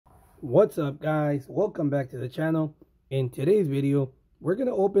What's up, guys? Welcome back to the channel. In today's video, we're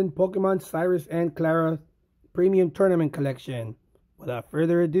gonna open Pokemon Cyrus and Klara Premium Tournament Collection. Without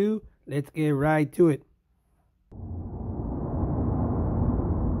further ado, let's get right to it.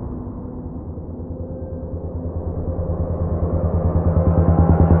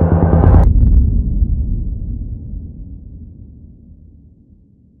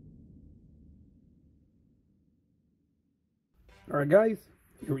 Alright guys,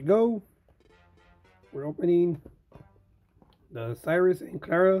 here we go. We're opening the Cyrus and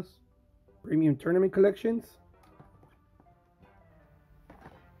Klara's Premium Tournament Collections.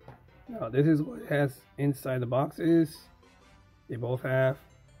 Now this is what it has inside the boxes. They both have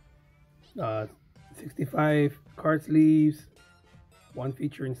 65 card sleeves. One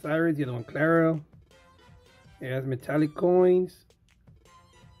featuring Cyrus, the other one Klara. It has metallic coins,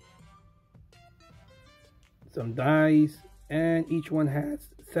 some dice, and each one has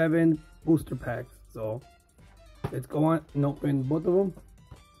 7 booster packs. So let's go on and open both of them.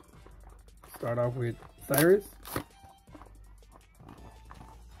 Start off with Cyrus.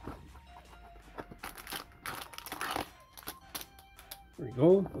 There we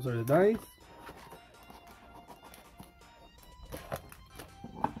go. Those are the dice.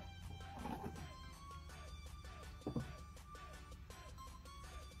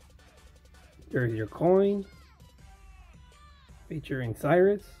 There's your coin featuring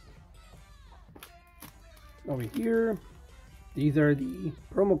Cyrus. Over here, these are the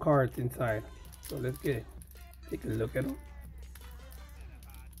promo cards inside. So let's take a look at them.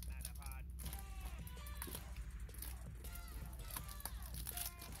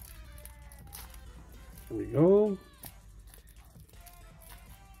 There we go.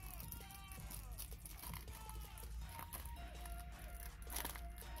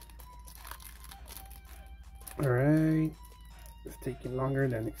 All right. It's taking longer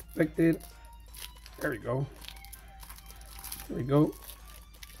than expected. There we go. There we go.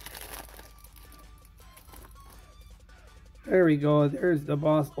 There we go. There's the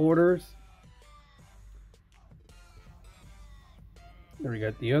boss orders. There we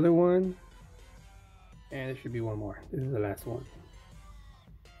got the other one. And there should be one more. This is the last one.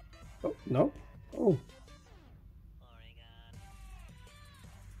 Oh, no. Oh.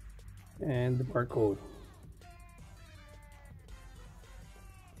 And the barcode.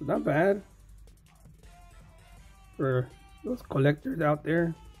 Not bad for those collectors out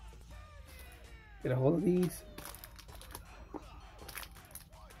there. Get a hold of these.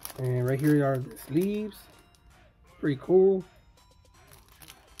 And right here are the sleeves. Pretty cool.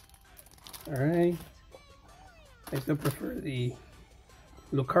 Alright. I still prefer the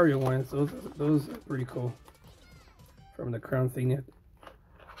Lucario ones. Those are pretty cool. From the Crown Signet.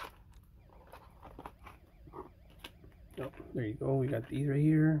 Oh, there you go. We got these right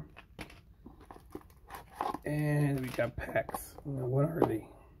here. And we got packs. Now, what are they?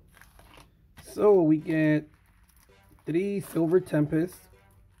 So we get 3 Silver Tempest,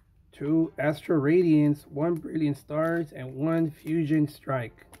 2 Astral Radiance, 1 Brilliant Stars, and 1 Fusion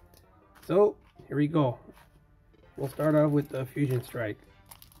Strike. So here we go. We'll start off with the Fusion Strike.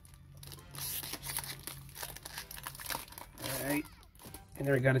 Alright. And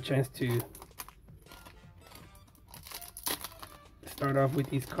there I got a chance to start off with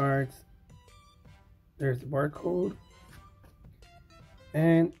these cards. There's the barcode,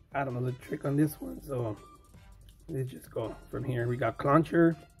 and I don't know the trick on this one, so let's just go from here. We got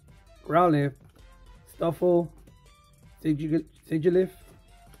Clauncher, Growlithe, Stuffle, Sigilyph,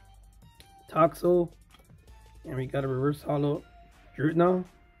 Toxel, and we got a reverse holo Drutna,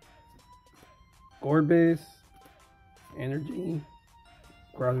 Gorbis, Energy,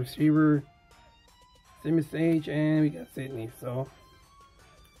 Cross Receiver, Simisage, and we got Sydney. So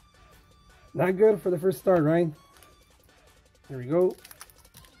not good for the first start, right? Here we go.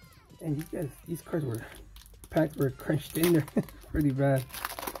 And you guys, these cards were packed, were crunched in there. Pretty bad.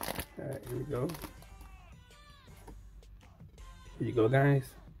 Alright, here we go. Here you go, guys.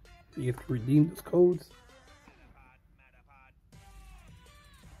 You have to redeem those codes.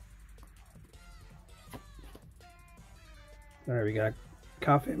 Alright, we got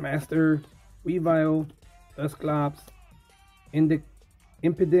Coffee Master, Weavile, Dusclops,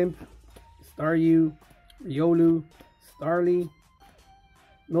 Impidimp, Staryu, Riolu, Starly,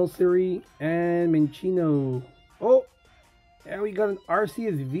 Milcery, and Minchino. Oh, yeah, we got an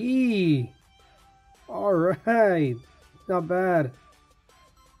RCSV. All right, not bad.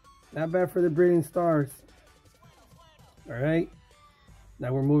 Not bad for the Brilliant Stars. All right,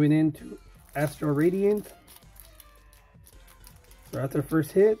 now we're moving into Astral Radiant. So that's our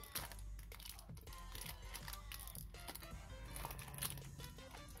first hit.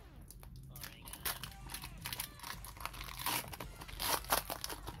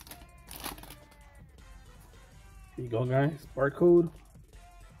 There you go, guys. Barcode.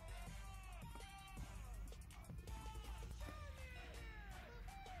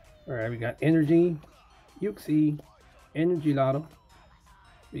 Alright, we got Energy, Yuxi, Energy Lotto.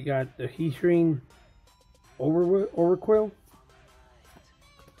 We got the Heatstring Overquill,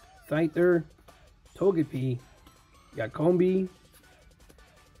 Scyther, Togepi. We got Combi,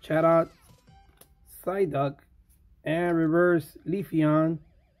 Chatot, Psyduck, and Reverse Leafeon.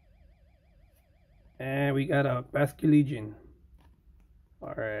 And we got a Basculegion.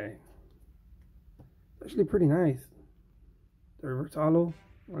 Alright. It's actually pretty nice. The Reverse Hollow.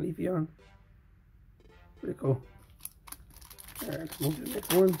 Leafeon. Pretty cool. Alright, let's move to the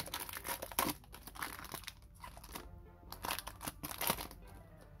next one.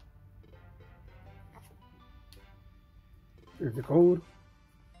 Here's the code.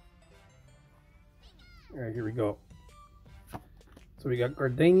 Alright, here we go. So we got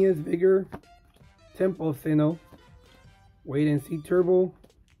Gardenia's Vigor, Tempo Sinnoh, Wait and See Turbo,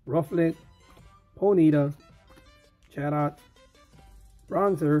 Rufflet, Ponyta, Chatot,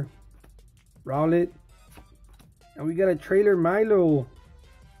 Bronzer, Rowlet, and we got a Trailer Milo.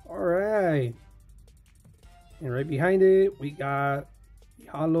 Alright. And right behind it, we got the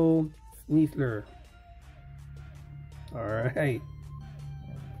Hollow Sneasler. Alright.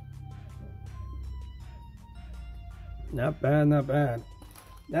 Not bad, not bad.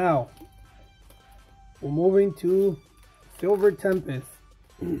 Now, we're moving to Silver Tempest.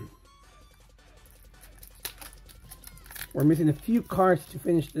 We're missing a few cards to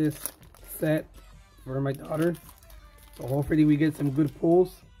finish this set for my daughter. So hopefully we get some good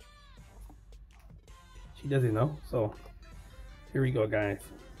pulls. She doesn't know. So here we go, guys.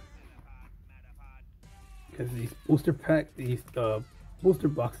 Because these booster booster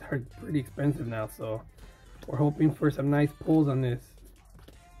boxes are pretty expensive now. So we're hoping for some nice pulls on this.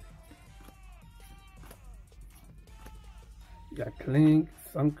 We got Clink,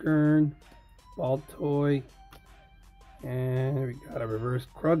 Sunkern, Baltoy. And we got a reverse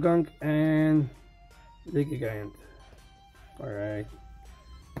Krugunk and Ligigant. Alright.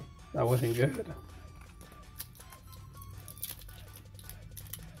 That wasn't good.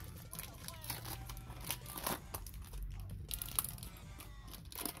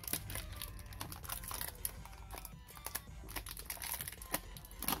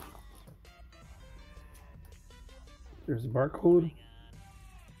 There's a barcode.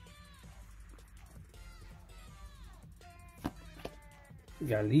 We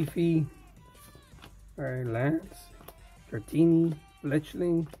got Leafy, alright, Lance, Dratini,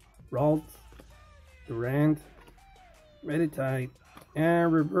 Fletchling, Ralts, Durant, Meditite,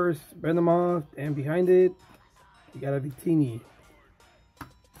 and Reverse Venomoth, and behind it, we got a Victini.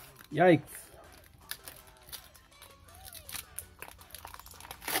 Yikes.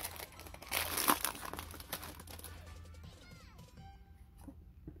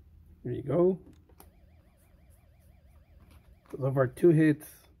 There you go. Those are our 2 hits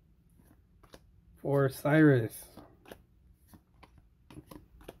for Cyrus.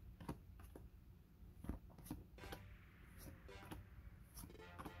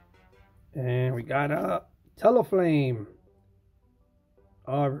 And we got a Teleflame,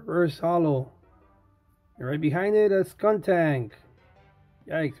 a reverse hollow, and right behind it a Skuntank.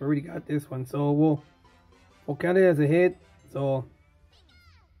 Yikes, we already got this one, so we'll count it as a hit. So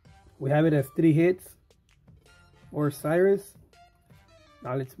we have it as 3 hits for Cyrus.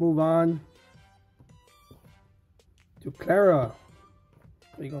 Now let's move on to Klara.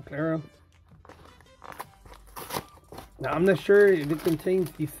 There you go, Klara. Now I'm not sure if it contains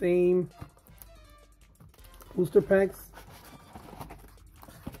the same booster packs.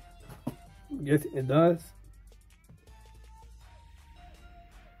 I'm guessing it does.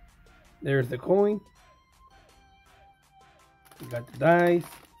 There's the coin. We got the dice.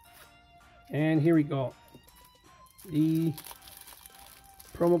 And here we go. The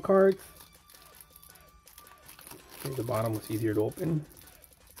promo cards. Okay, the bottom was easier to open.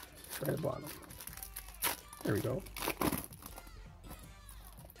 Try the bottom. There we go.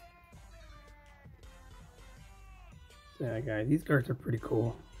 So yeah, guys, these cards are pretty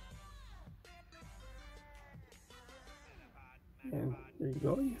cool. And there you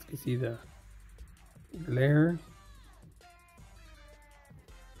go. You can see the glare.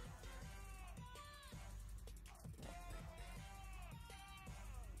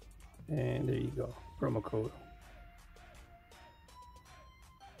 And there you go, promo code.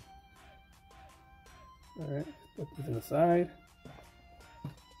 Alright, put this on the side.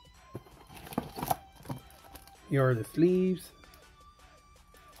 Here are the sleeves.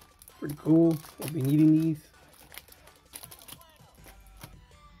 Pretty cool. We'll be needing these.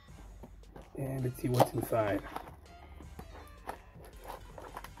 And let's see what's inside.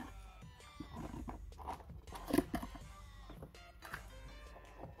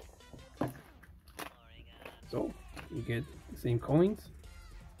 So you get the same coins.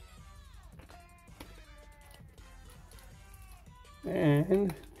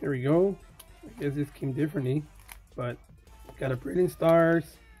 And here we go. I guess this came differently, but got a Brilliant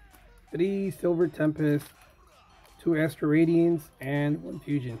Stars, 3 Silver Tempest, 2 Astro Radiance, and 1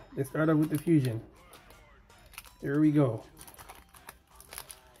 Fusion. Let's start off with the Fusion. Here we go.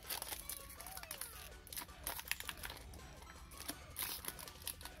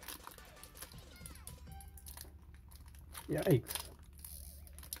 Yikes.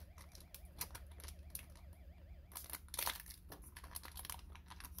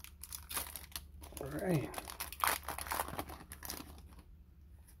 All right.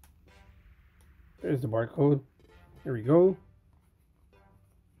 There's the barcode. Here we go.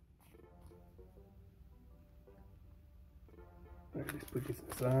 All right, let's put this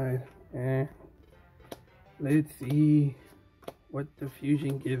aside and let's see what the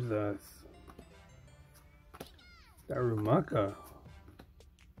Fusion gives us. Darumaka.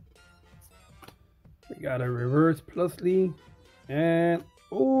 We got a reverse Plusly and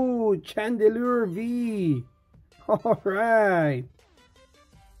oh, Chandelier V. All right.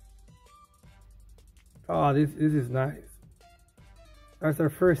 Oh, this is nice. That's our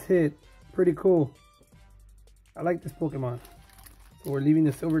first hit. Pretty cool. I like this Pokemon. So we're leaving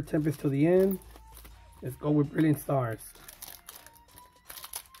the Silver Tempest till the end. Let's go with Brilliant Stars.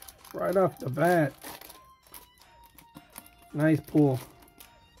 Right off the bat. Nice pull.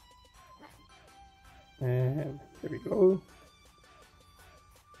 And there we go.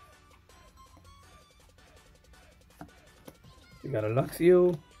 We got a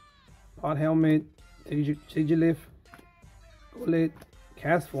Luxio, Pot Helmet, Sigilyph, Golett,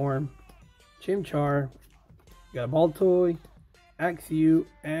 Castform, Chimchar. We got a Baltoy, Axew,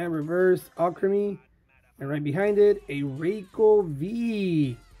 and Reverse Alchemy. And right behind it, a Reiko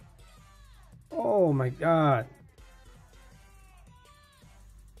V. Oh my god.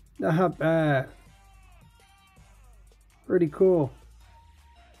 Not bad. Pretty cool.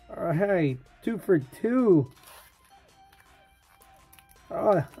 Alright, 2 for 2.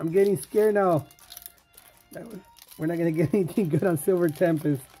 Oh, I'm getting scared now. We're not gonna get anything good on Silver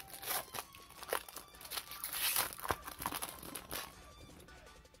Tempest.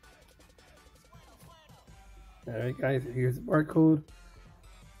 Alright guys, here's the barcode.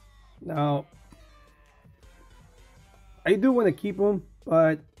 Now, I do want to keep them,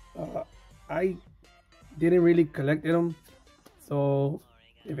 but I didn't really collect them. So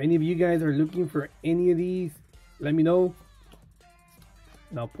if any of you guys are looking for any of these, let me know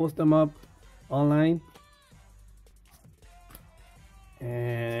and I'll post them up online.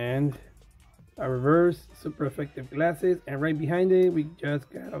 And a reverse super effective glasses, and right behind it we just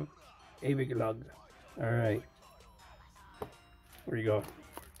got a Aviglug. All right, here we go.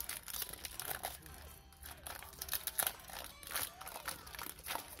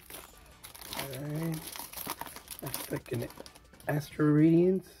 Alright, that's like an Astro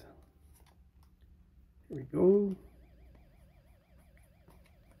Radiance. Here we go.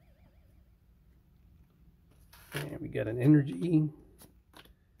 And we got an Energy,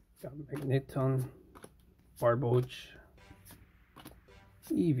 got Magneton, Barboach,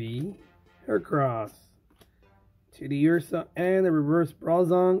 Eevee, Heracross, Teddiursa, and a reverse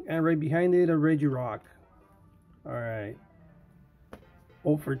Brawlzong, and right behind it a Regirock. Alright,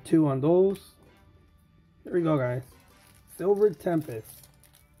 0 for 2 on those. Here we go, guys. Silver Tempest.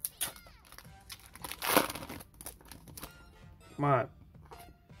 Come on.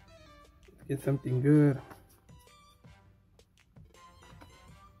 Let's get something good.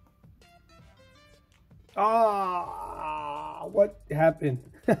 Ah, what happened?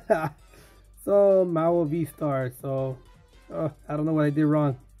 So, Maui V-Star. So, I don't know what I did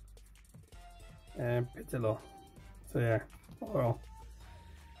wrong. And Piccolo. So, yeah. Oh, well.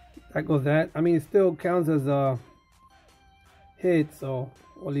 That goes that. I mean, it still counts as a hit, so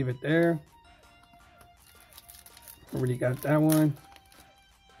we'll leave it there. Already got that one.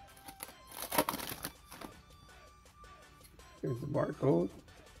 Here's the barcode.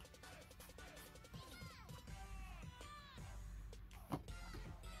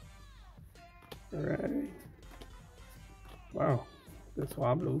 Alright. Wow. The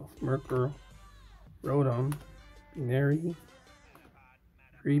Swablu, Merkur, Rotom, Binary,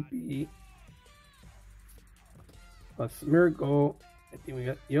 Creepy, a Smirgle. I think we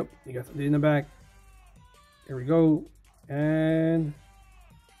got, yep, we got something in the back. Here we go. And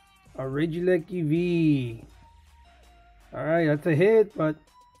a Regieleki V. Alright, that's a hit, but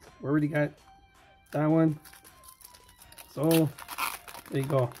we already got that one. So, there you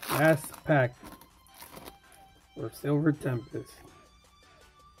go. Last pack for Silver Tempest.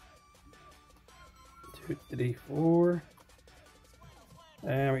 2, 3, 4.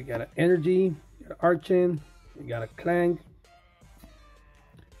 And we got an Energy, we got an Archon, we got a Clank,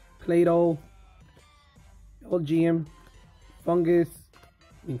 Play-Doh, LGM, Fungus,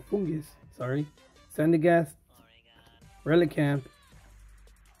 sorry, Sandygast, Relicanth,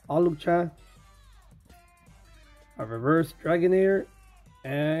 Alucha, a Reverse Dragonair,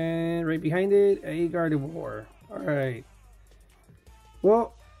 and right behind it, a Gardevoir. Alright.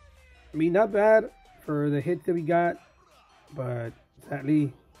 Well, I mean, not bad for the hits that we got, but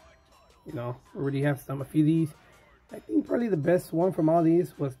sadly, you know, we already have a few of these. I think probably the best one from all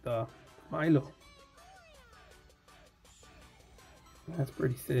these was the Milo. That's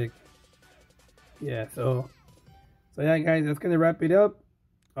pretty sick. Yeah, so yeah, guys, that's gonna wrap it up.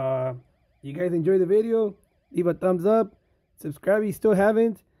 You guys enjoyed the video, leave a thumbs up, subscribe if you still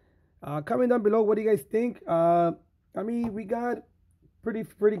haven't. Comment down below what do you guys think. I mean, we got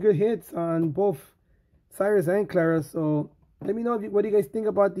pretty good hits on both Cyrus and Klara, so let me know what do you guys think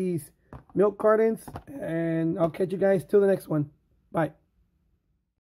about these milk cartons, and I'll catch you guys till the next one. Bye.